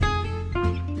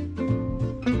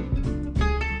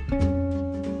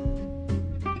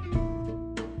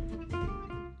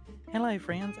Hello,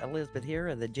 friends. Elizabeth here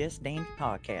of the Just Dandy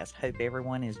podcast. Hope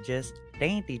everyone is just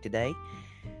dandy today.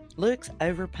 Looks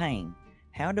over pain.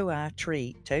 How do I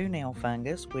treat toenail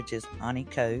fungus, which is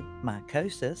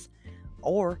onychomycosis,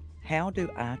 or how do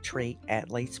I treat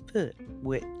athlete's foot,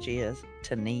 which is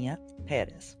Toenail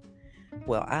pedis?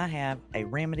 Well, I have a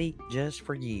remedy just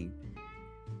for you.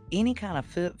 Any kind of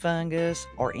foot fungus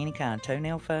or any kind of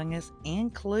toenail fungus,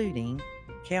 including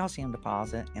calcium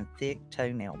deposit and thick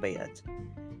toenail beds.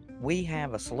 We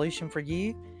have a solution for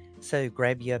you, so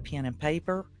grab you a pen and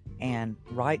paper and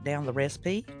write down the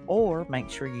recipe, or make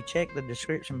sure you check the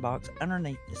description box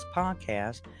underneath this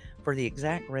podcast for the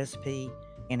exact recipe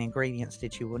and ingredients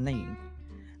that you will need.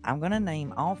 I'm going to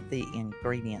name off the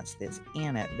ingredients that's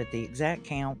in it, but the exact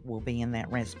count will be in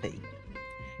that recipe.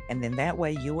 And then that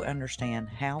way you'll understand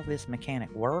how this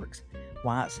mechanic works,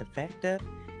 why it's effective,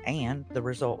 and the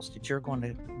results that you're going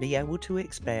to be able to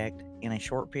expect in a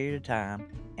short period of time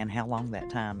and how long that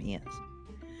time is.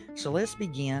 So let's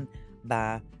begin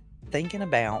by thinking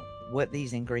about what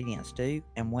these ingredients do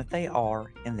and what they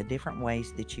are and the different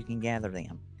ways that you can gather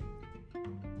them.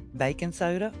 Baking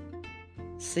soda,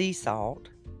 sea salt.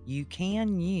 You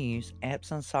can use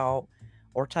Epsom salt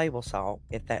or table salt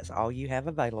if that's all you have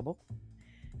available.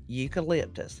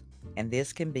 Eucalyptus, and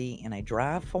this can be in a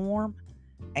dry form,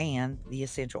 and the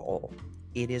essential oil.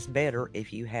 It is better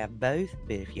if you have both,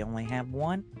 but if you only have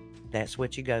one, that's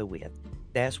what you go with.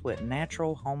 That's what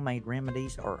natural homemade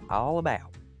remedies are all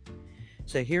about.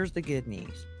 So here's the good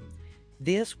news.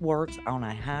 This works on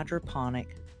a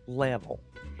hydroponic level.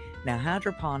 Now,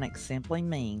 hydroponic simply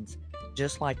means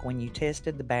just like when you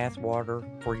tested the bath water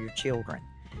for your children.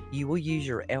 You will use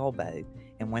your elbow,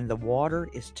 and when the water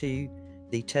is to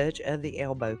the touch of the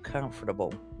elbow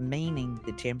comfortable, meaning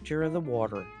the temperature of the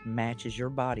water matches your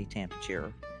body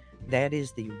temperature, that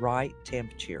is the right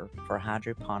temperature for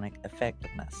hydroponic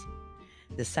effectiveness.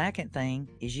 The second thing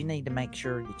is you need to make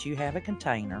sure that you have a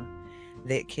container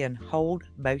that can hold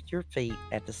both your feet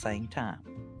at the same time.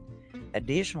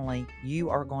 Additionally, you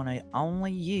are going to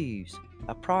only use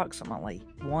approximately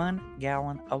 1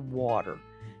 gallon of water.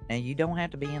 Now, you don't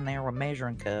have to be in there with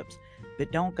measuring cups,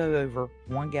 but don't go over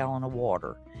 1 gallon of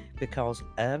water because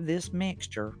of this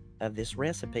mixture of this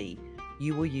recipe,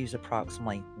 you will use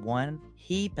approximately 1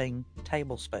 heaping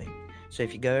tablespoon. So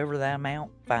if you go over that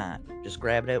amount, fine. Just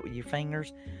grab it up with your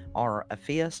fingers or a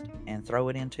fist and throw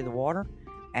it into the water,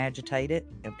 agitate it,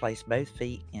 and place both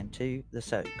feet into the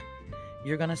soak.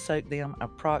 You're going to soak them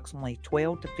approximately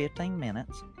 12 to 15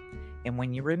 minutes, and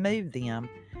when you remove them,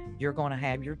 you're going to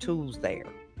have your tools there,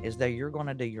 as though you're going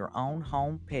to do your own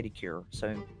home pedicure.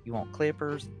 So you want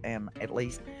clippers and at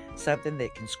least something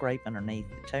that can scrape underneath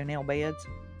the toenail beds,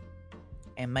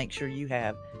 and make sure you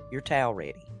have your towel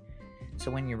ready. So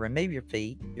when you remove your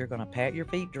feet, you're going to pat your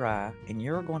feet dry, and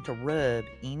you're going to rub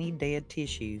any dead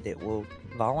tissue that will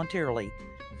voluntarily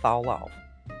fall off.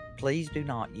 Please do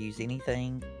not use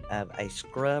anything of a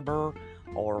scrubber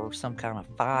or some kind of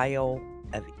file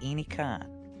of any kind.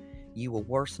 You will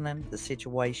worsen the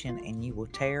situation and you will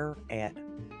tear at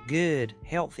good,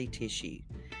 healthy tissue.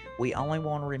 We only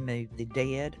want to remove the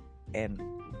dead, and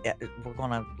we're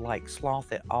going to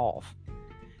slough it off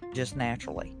just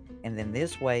naturally. And then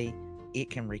this way it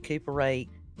can recuperate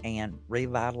and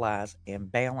revitalize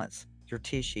and balance your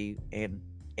tissue and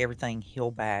everything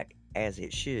heal back as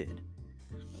it should.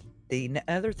 The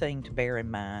other thing to bear in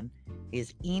mind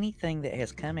is anything that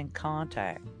has come in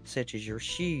contact, such as your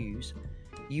shoes,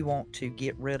 you want to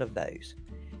get rid of those.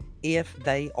 If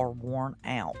they are worn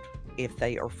out, if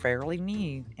they are fairly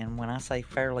new, and when I say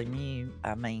fairly new,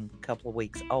 I mean a couple of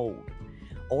weeks old,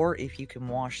 or if you can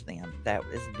wash them, that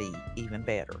is even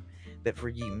better. But for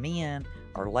you men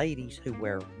or ladies who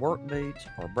wear work boots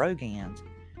or brogans,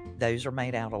 those are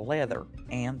made out of leather,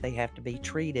 and they have to be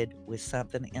treated with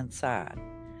something inside.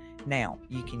 Now,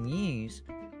 you can use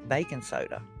baking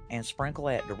soda and sprinkle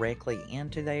that directly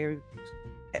into there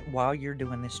while you're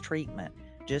doing this treatment,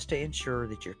 just to ensure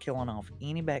that you're killing off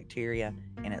any bacteria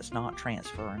and it's not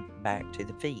transferring back to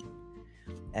the feet.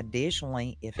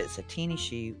 Additionally, if it's a tennis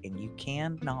shoe and you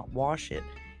cannot wash it,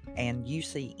 and you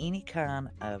see any kind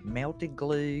of melted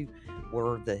glue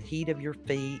where the heat of your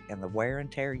feet and the wear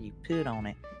and tear you put on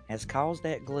it has caused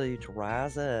that glue to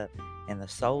rise up, and the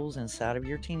soles inside of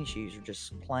your tennis shoes are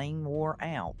just plain wore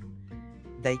out,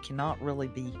 they cannot really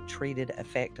be treated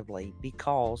effectively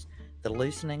because the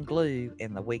loosening glue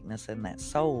and the weakness in that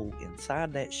sole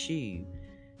inside that shoe,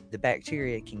 the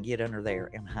bacteria can get under there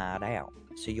and hide out.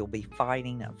 So you'll be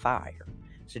fighting a fire.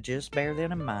 So just bear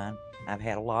that in mind. I've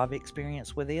had a lot of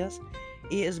experience with this.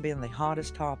 It has been the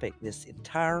hottest topic this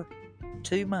entire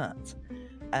 2 months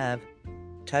of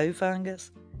toe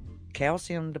fungus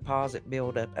calcium deposit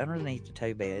buildup underneath the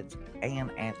toe beds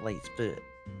and athlete's foot.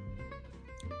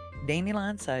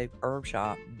 Dandelion Soap Herb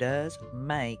Shop does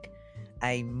make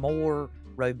a more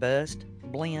robust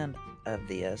blend of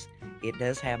this. It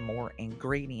does have more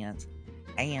ingredients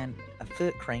and a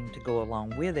foot cream to go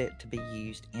along with it to be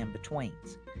used in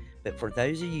betweens. But for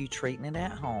those of you treating it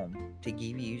at home to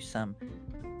give you some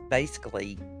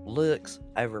basically looks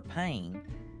over pain,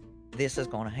 this is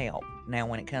going to help. Now,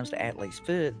 when it comes to athlete's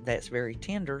foot, that's very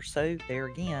tender, so there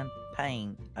again,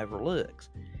 pain over looks.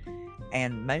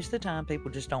 And most of the time,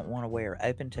 people just don't want to wear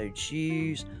open-toed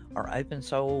shoes or open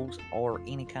soles or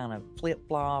any kind of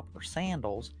flip-flop or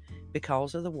sandals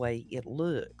because of the way it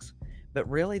looks. But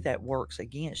really, that works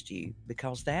against you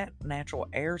because that natural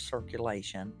air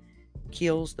circulation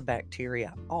kills the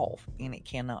bacteria off and it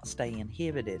cannot stay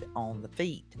inhibited on the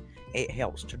feet. It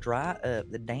helps to dry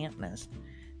up the dampness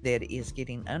that is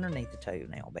getting underneath the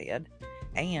toenail bed.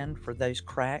 And for those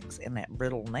cracks in that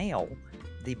brittle nail,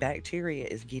 the bacteria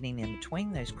is getting in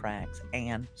between those cracks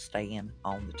and staying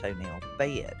on the toenail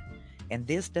bed. And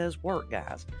this does work,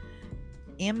 guys.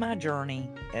 In my journey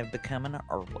of becoming an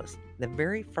herbalist, the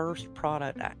very first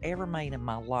product I ever made in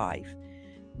my life,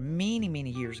 many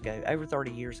years ago, over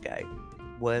 30 years ago,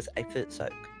 was a foot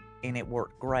soak. And it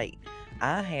worked great.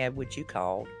 I had what you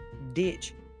call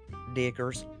ditch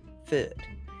digger's foot.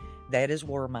 That is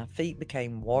where my feet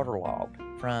became waterlogged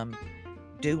from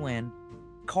doing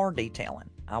car detailing.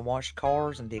 I washed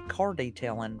cars and did car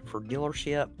detailing for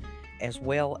dealership as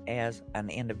well as an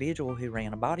individual who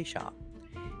ran a body shop.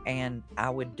 And I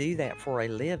would do that for a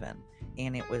living,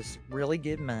 and it was really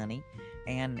good money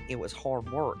and it was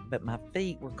hard work, but my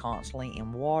feet were constantly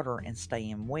in water and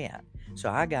staying wet. So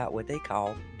I got what they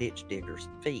call ditch diggers'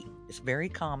 feet. It's very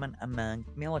common among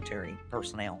military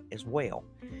personnel as well.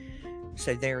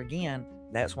 So there again,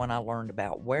 that's when I learned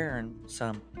about wearing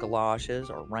some galoshes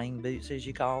or rain boots, as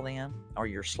you call them, or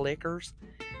your slickers.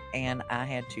 And I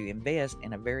had to invest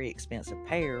in a very expensive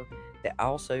pair that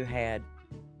also had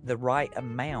the right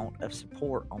amount of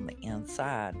support on the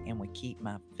inside and would keep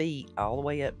my feet all the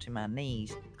way up to my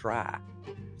knees dry.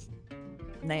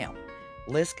 Now,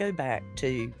 let's go back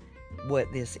to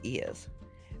what this is.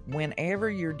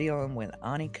 Whenever you're dealing with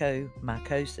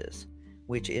onychomycosis,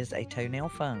 which is a toenail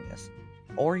fungus,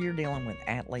 or you're dealing with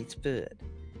athlete's foot,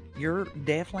 you're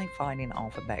definitely fighting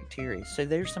off a bacteria. So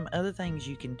there's some other things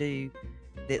you can do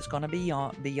that's going to be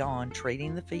beyond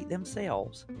treating the feet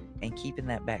themselves and keeping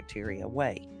that bacteria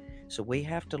away. So we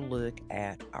have to look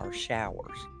at our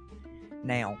showers.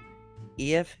 Now,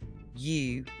 if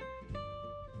you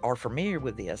are familiar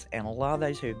with this, and a lot of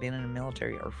those who have been in the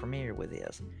military are familiar with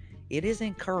this, it is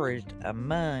encouraged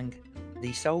among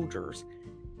the soldiers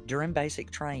during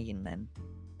basic training,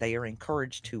 they are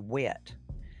encouraged to wet.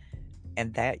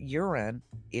 And that urine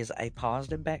is a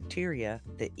positive bacteria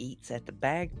that eats at the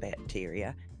bag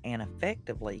bacteria and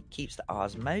effectively keeps the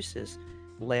osmosis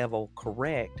level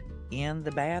correct in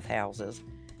the bathhouses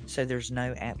so there's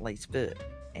no athlete's foot.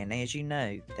 And as you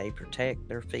know, they protect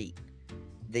their feet.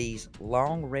 These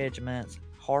long regiments,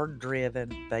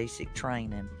 hard-driven basic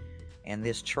training, and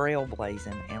this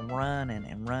trailblazing and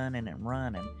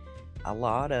running, a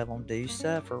lot of them do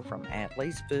suffer from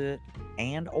athlete's foot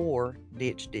and or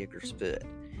ditch digger's foot.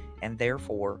 And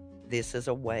therefore, this is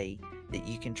a way that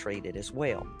you can treat it as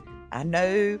well. I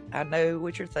know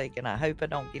what you're thinking. I hope I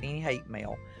don't get any hate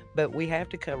mail, but we have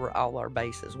to cover all our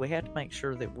bases. We have to make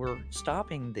sure that we're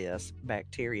stopping this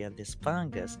bacteria, this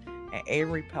fungus, at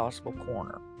every possible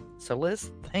corner. So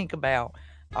let's think about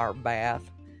our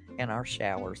bath and our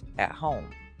showers at home.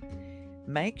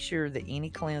 Make sure that any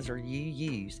cleanser you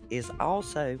use is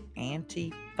also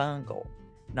antifungal,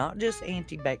 not just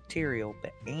antibacterial,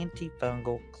 but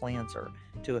antifungal cleanser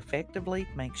to effectively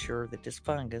make sure that this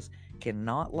fungus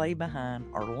cannot lay behind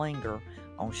or linger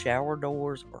on shower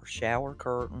doors or shower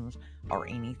curtains or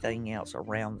anything else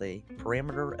around the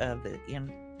perimeter of the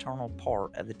internal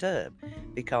part of the tub,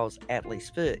 because athlete's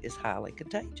foot is highly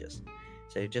contagious.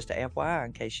 So just a FYI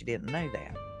in case you didn't know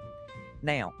that.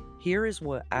 Now, here is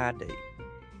what I do.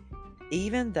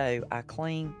 Even though I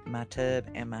clean my tub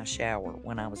and my shower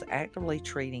when I was actively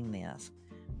treating this,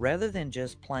 rather than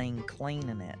just plain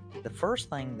cleaning it, the first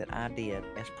thing that I did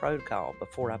as protocol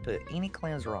before I put any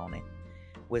cleanser on it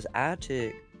was I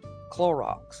took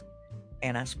Clorox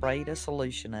and I sprayed a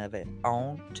solution of it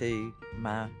onto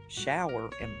my shower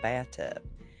and bathtub.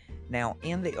 Now,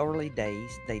 in the early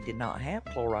days, they did not have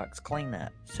Clorox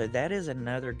cleanup, so that is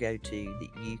another go-to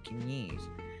that you can use.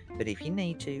 But if you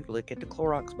need to, look at the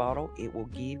Clorox bottle. It will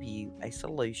give you a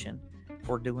solution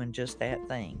for doing just that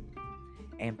thing.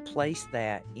 And place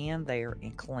that in there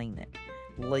and clean it.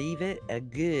 leave it a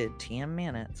good 10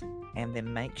 minutes, and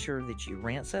then make sure that you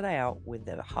rinse it out with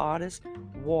the hottest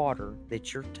water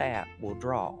that your tap will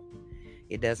draw.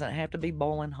 It doesn't have to be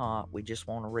boiling hot. We just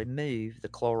want to remove the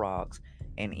Clorox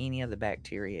and any of the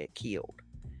bacteria it killed.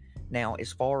 Now,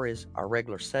 as far as our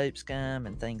regular soap scum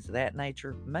and things of that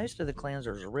nature, most of the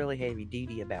cleansers are really heavy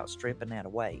duty about stripping that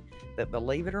away. But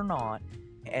believe it or not,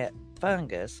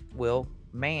 Fungus will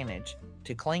manage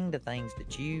to clean the things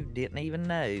that you didn't even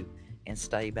know and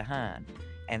stay behind.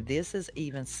 And this is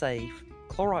even safe.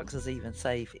 Clorox is even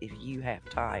safe if you have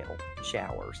tile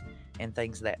showers and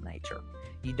things of that nature.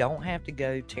 You don't have to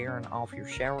go tearing off your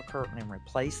shower curtain and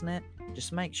replacing it.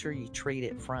 Just make sure you treat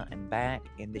it front and back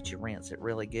and that you rinse it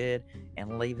really good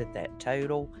and leave it that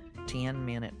total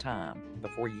 10-minute time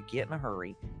before you get in a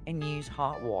hurry, and use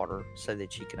hot water so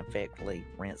that you can effectively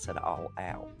rinse it all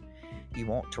out. You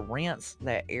want to rinse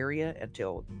that area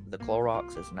until the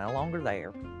Clorox is no longer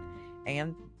there,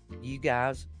 and you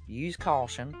guys use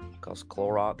caution because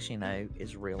Clorox,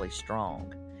 is really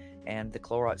strong. And the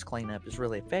Clorox cleanup is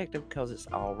really effective because it's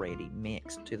already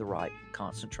mixed to the right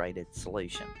concentrated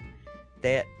solution.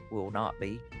 That will not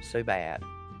be so bad.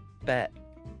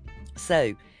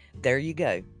 So, there you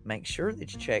go. Make sure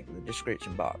that you check the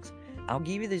description box. I'll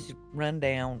give you this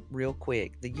rundown real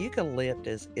quick. The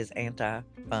eucalyptus is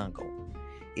antifungal,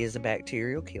 is a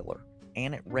bacterial killer,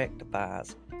 and it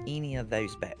rectifies any of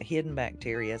those hidden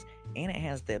bacteria, and it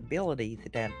has the ability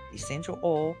that essential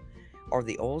oil or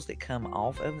the oils that come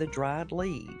off of the dried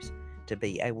leaves to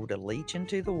be able to leach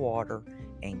into the water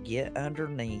and get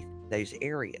underneath those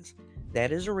areas.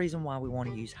 That is the reason why we want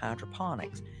to use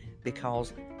hydroponics,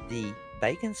 because the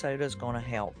baking soda is going to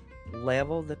help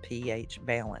level the pH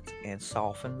balance and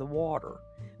soften the water,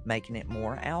 making it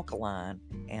more alkaline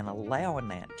and allowing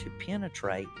that to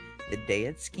penetrate the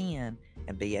dead skin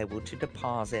and be able to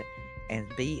deposit and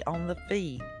be on the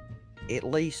feet at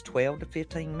least 12 to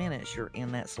 15 minutes you're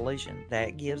in that solution.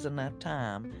 That gives enough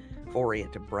time for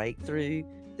it to break through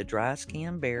the dry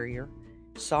skin barrier,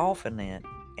 soften it,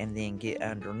 and then get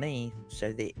underneath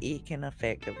so that it can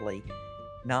effectively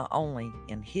not only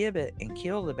inhibit and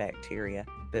kill the bacteria,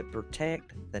 but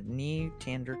protect the new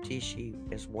tender tissue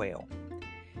as well.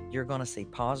 You're going to see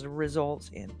positive results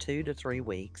in 2 to 3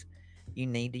 weeks. You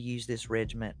need to use this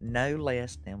regimen no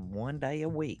less than 1 day a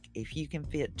week. If you can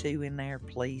fit 2 in there,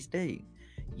 please do.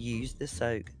 Use the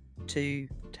soak 2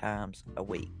 times a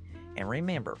week. And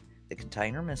remember, the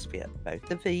container must fit both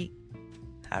the feet,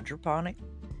 hydroponic,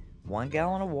 1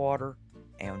 gallon of water,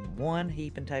 and 1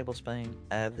 heaping tablespoon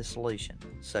of the solution.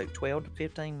 Soak 12 to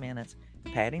 15 minutes,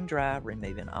 patting dry,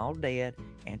 removing all dead,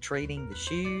 and treating the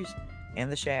shoes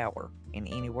and the shower and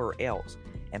anywhere else,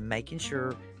 and making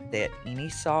sure that any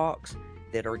socks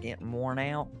that are getting worn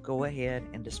out, go ahead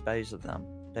and dispose of them.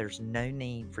 There's no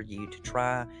need for you to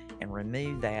try and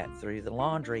remove that through the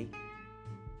laundry,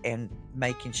 and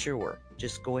making sure,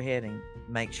 just go ahead and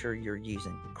make sure you're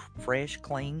using fresh,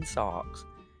 clean socks,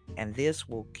 and this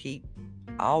will keep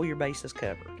all your bases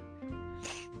covered.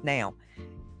 Now,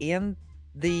 in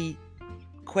the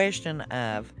question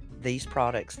of these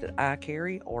products that I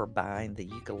carry, or buying the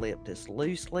eucalyptus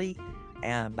loosely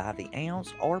and by the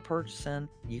ounce, or purchasing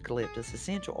eucalyptus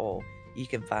essential oil, you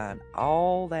can find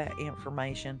all that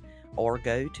information, or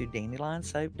go to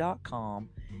dandelionsoap.com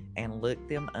and look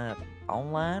them up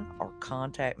online, or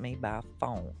contact me by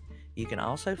phone. You can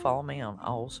also follow me on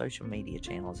all social media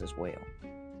channels as well.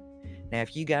 Now,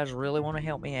 if you guys really want to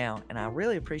help me out, and I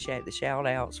really appreciate the shout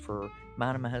outs for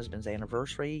mine and my husband's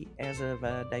anniversary as of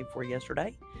day before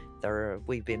yesterday.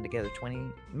 We've been together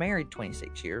married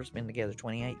 26 years, been together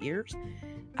 28 years.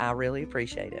 I really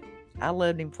appreciate it. I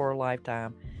loved him for a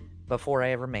lifetime before I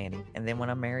ever met him. And then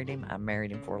when I married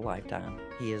him for a lifetime.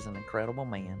 He is an incredible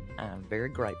man. I'm very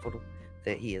grateful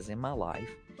that he is in my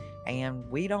life. And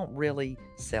we don't really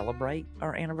celebrate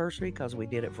our anniversary because we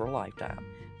did it for a lifetime,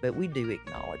 but we do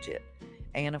acknowledge it.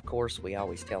 And of course, we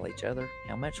always tell each other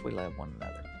how much we love one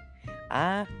another.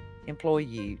 I implore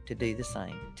you to do the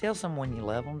same. Tell someone you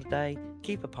love them today.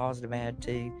 Keep a positive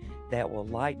attitude that will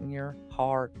lighten your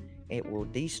heart. It will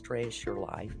de-stress your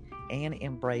life, and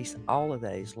embrace all of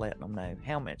those, letting them know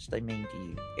how much they mean to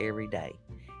you every day.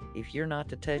 If you're not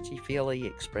the touchy-feely,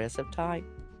 expressive type,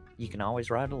 you can always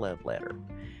write a love letter,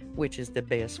 which is the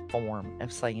best form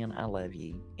of saying I love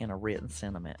you in a written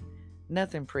sentiment.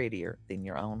 Nothing prettier than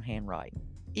your own handwriting,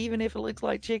 even if it looks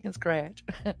like chicken scratch.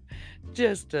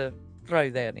 Just to throw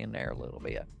that in there a little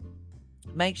bit.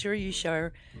 Make sure you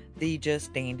share the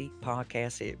Just Dandy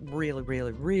podcast. It really,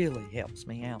 really, really helps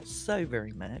me out so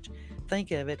very much.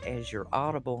 Think of it as your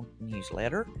Audible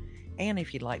newsletter. And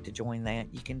if you'd like to join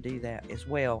that, you can do that as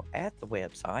well at the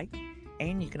website.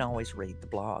 and you can always read the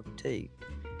blog too.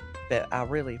 But I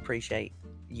really appreciate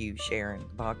you sharing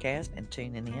the podcast and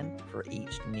tuning in for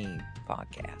each new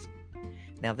podcast.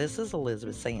 Now, this is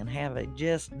Elizabeth saying, have a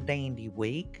just dandy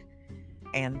week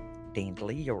and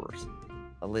dandily yours.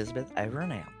 Elizabeth, over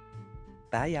and out.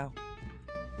 Bye,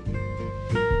 y'all.